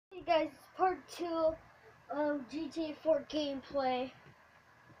guys, part 2 of GTA 4 gameplay.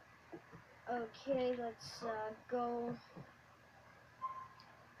 Okay, let's go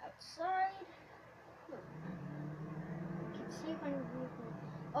outside. You can see if I can.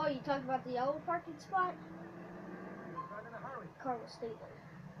 Oh, you talked about the yellow parking spot? Car will stay there.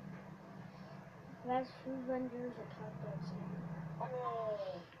 Fast food vendors are kept outside.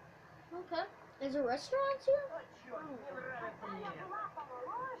 Okay. Is there restaurants here?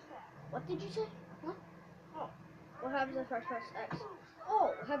 What did you say? What? Oh. What happens if I press X?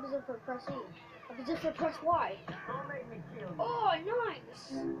 Oh, what happens if I press E? What happens if I press Y? Oh,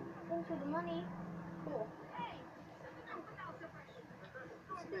 nice! Thanks for the money. Cool.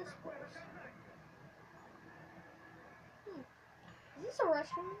 What's this place? Is this a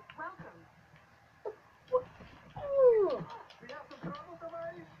restaurant? Welcome. What? Ooh.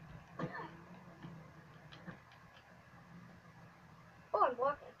 Oh, I'm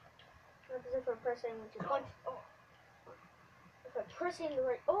blocking. What happens if I press A and just punch? Oh. If I press A in the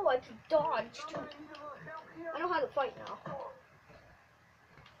right... Oh, I can dodge too. I know how to fight now.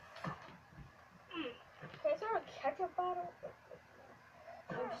 Can I throw a ketchup bottle?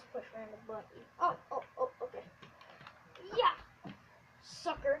 I'll just push random button. Oh, okay. Yeah!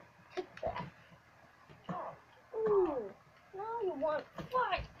 Sucker. Take that. Ooh. Now you want to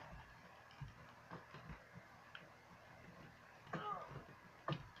fight.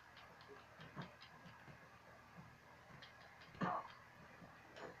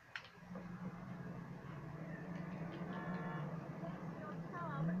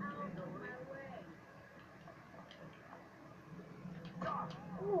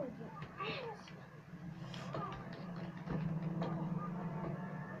 Ooh, you ass.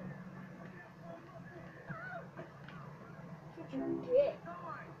 What you did?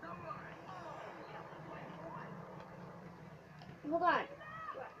 Hold on.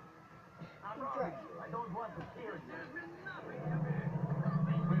 I don't want to hear you.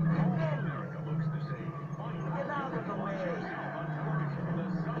 When all America looks the same, Get out of the way. The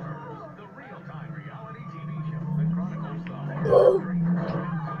Suburbs, the real-time reality TV show that chronicles the horror streets of an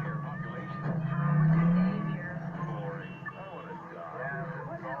entire population. Boring. I want to die.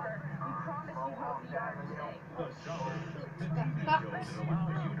 Whatever. You promised you won't be out today. The Suburbs, the TV show that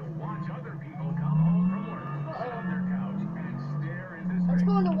allows you to watch other people come home from work, sit on their couch, and stare into space. Let's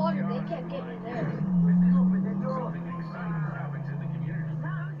go in the water. They can't get me there. Something exciting happens in the community.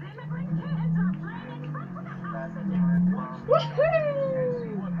 Those immigrant kids are playing in front of the house again. Watch and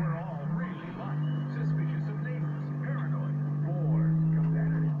see what we're all really like. Suspicious of neighbors, paranoid, or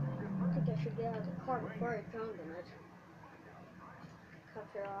competitive. I think I should get out of the car before I drown in it. Cut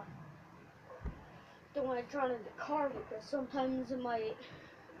her off. Don't want to drown in the car because sometimes it might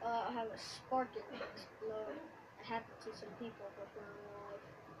have a spark and explode. It happened to some people before in real life.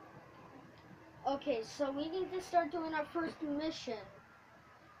 Okay, so we need to start doing our first mission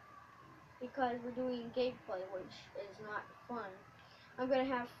because we're doing gameplay, which is not fun. I'm gonna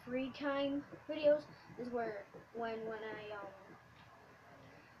have free time videos. This is where when I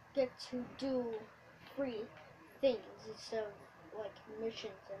get to do free things instead of like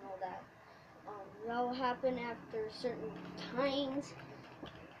missions and all that. That will happen after certain times,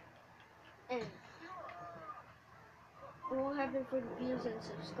 and it won't happen for the views and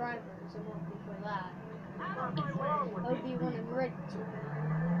subscribers. It won't be for that. It'll be when I'm ready to.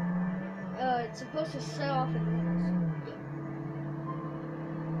 It's supposed to set off in minutes.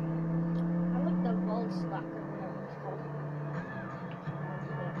 I like the vault stock or whatever it's called.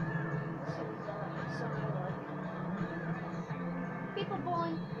 This is people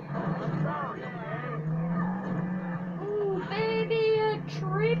bowling. Ooh, baby, a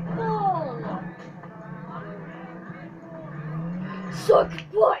triple! Suck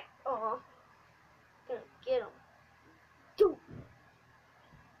butt! Aw. Gonna get him. Dude.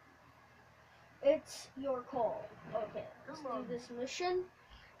 It's your call. Okay, let's do this mission.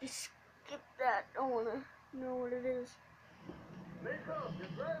 Just skip that. I don't wanna know what it is. Nico, you're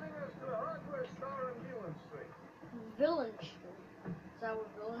driving us to the hardware store on Villain Street. Villain Street. Is that what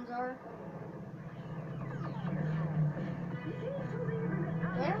villains are?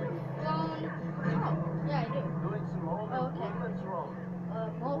 Do I have a phone? Oh, yeah, I do. Doing some home Oh, okay. improvements, Roland.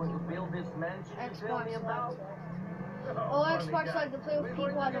 When Multi. you build this mansion you tell Xbox me Live. about? Oh, Xbox Live to play with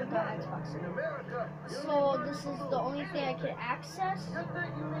people I don't got Xbox. In America, So this is the only thing I can access. you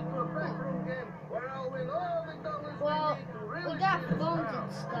think you need to a backroom game where I'll win all the dollars Well, we need to really we got see us phones proud.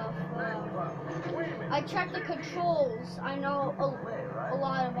 and stuff. Women. I checked the controls. I know a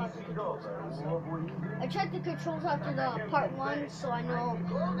lot about the Easy controls. go, now, buddy. so. Love what you do. I checked the controls after the part 1, so I know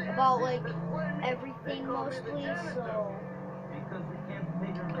about like everything mostly. So Because we can't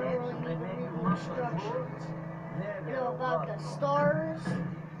pay your I don't rent. really instructions. You know about the stars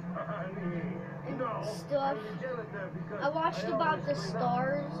Honey, and no, stuff. I'm the janitor because I watched about always the clean up.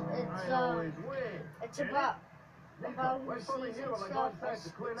 stars. I always win. It's Get it? about Nico, who wait for me sees here and while I go stuff. inside to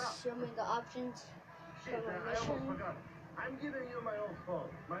clean up. Show me the options Shit, from a I almost mission. forgot. I'm giving you my old phone.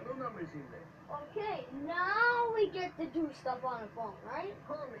 My new number's in there. Okay, now we get to do stuff on the phone, right?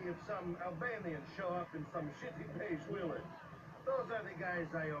 Call me if some Albanians show up in some shitty beige Willard. Those are the guys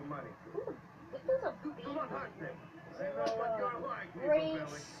I owe money to. Ooh, if there's a Do not hurt them. is They it know what you're like like, a Nico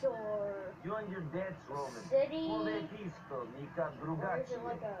Bellic. race or You and your dad's Roman. city? Vole isto, nika Or is drugačije. it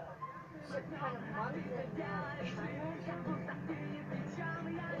like a certain kind of month in China?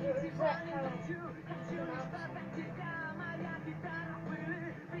 Is that how it's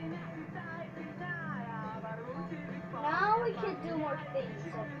Now we can do more things.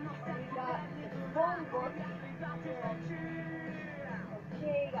 So we got the phone book.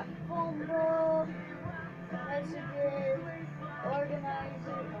 Okay, got phone book, messages,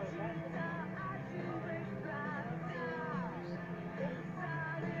 organizer.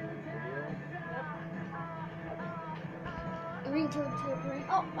 Ringtone tapering.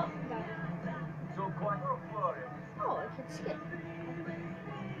 Oh, got it. So quattro flore. Oh, I can skip.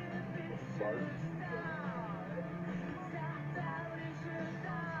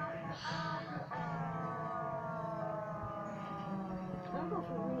 I'll go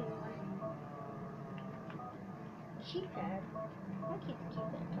for me one. Keypad. I'll keep the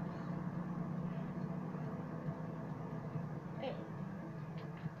keypad tough. Hey.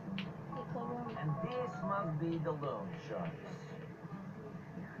 Hey, call one. And this must be the loan sharks.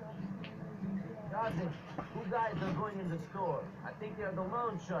 Cousin, two guys are going in the store. I think they're the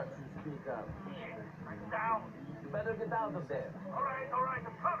loan sharks you speak of. Down. You better get out of there. All right,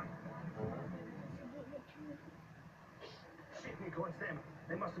 I'm coming. Shit, Nico, it's them.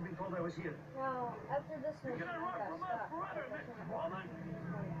 They must have been told I was here. Now, after this You're mission, gonna I run gotta from us stop. forever, Mr. Ballman.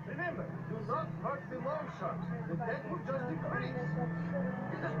 Remember, do not hurt the loan sharks. The debt will just increase.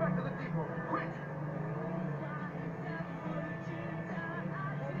 Get us back to the depot, quick!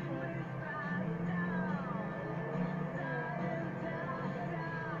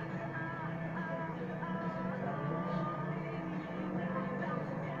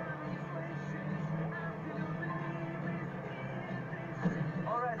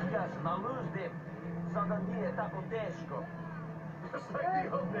 Alright, guys, now lose them. Sada nije tako teško. Just like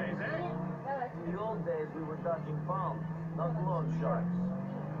the old days, eh? In the old days, we were dodging bombs, not loan sharks.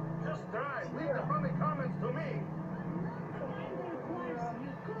 Just try. Leave the friendly comments to me.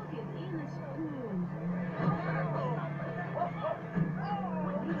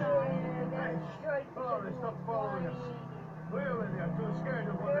 Oh, they stopped following us. Clearly, they are too scared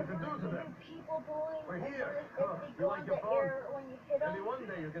of what they could do to them. People bullying We're here. if they You go like on your the phone? air when you hit them. Maybe one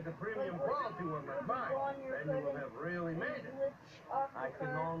day you'll get the premium quality one like mine. Then you will have really made it. I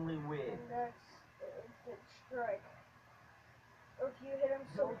can only wait. And that's the strike. Or if you hit them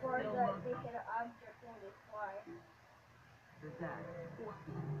so hard that they hit an object when they fly.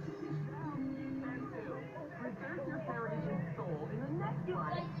 Preserve your heritage and soul in the next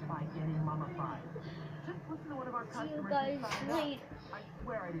life by getting mummified. Just listen to one of our See you customers guys and find out. later. I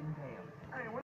swear I didn't pay him. Hey,